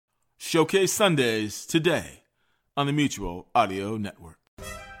Showcase Sundays today on the Mutual Audio Network.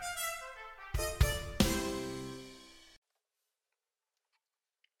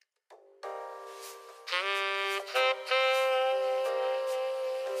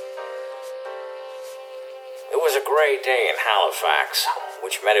 It was a gray day in Halifax,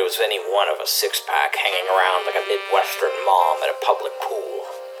 which meant it was any one of a six-pack hanging around like a Midwestern mom at a public pool.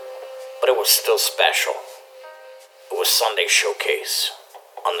 But it was still special. It was Sunday Showcase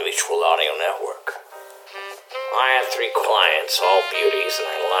on the Mutual Audio Network. I had 3 clients, all beauties, and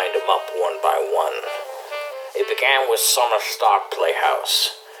I lined them up one by one. It began with Summer Stock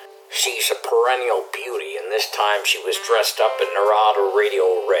Playhouse. She's a perennial beauty, and this time she was dressed up in Narada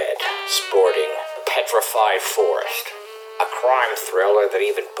Radio Red, sporting Petrified Forest, a crime thriller that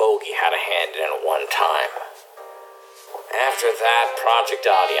even Bogey had a hand in at one time. After that, Project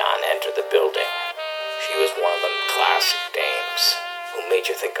Audion entered the building. She was one of them classic dames who made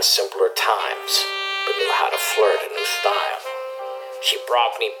you think of simpler times, but knew how to flirt a new style. She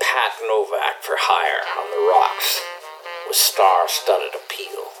brought me Pat Novak for hire on the rocks, with star-studded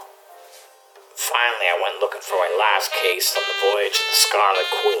appeal. Finally, I went looking for my last case on the voyage of the Scarlet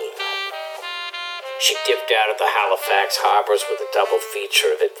Queen. She dipped out of the Halifax harbors with a double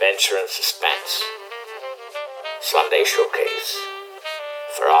feature of adventure and suspense. Sunday Showcase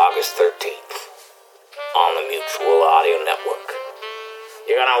for August 13th on the Mutual Audio Network.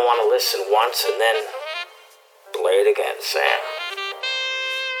 You're gonna want to listen once and then play it again, Sam.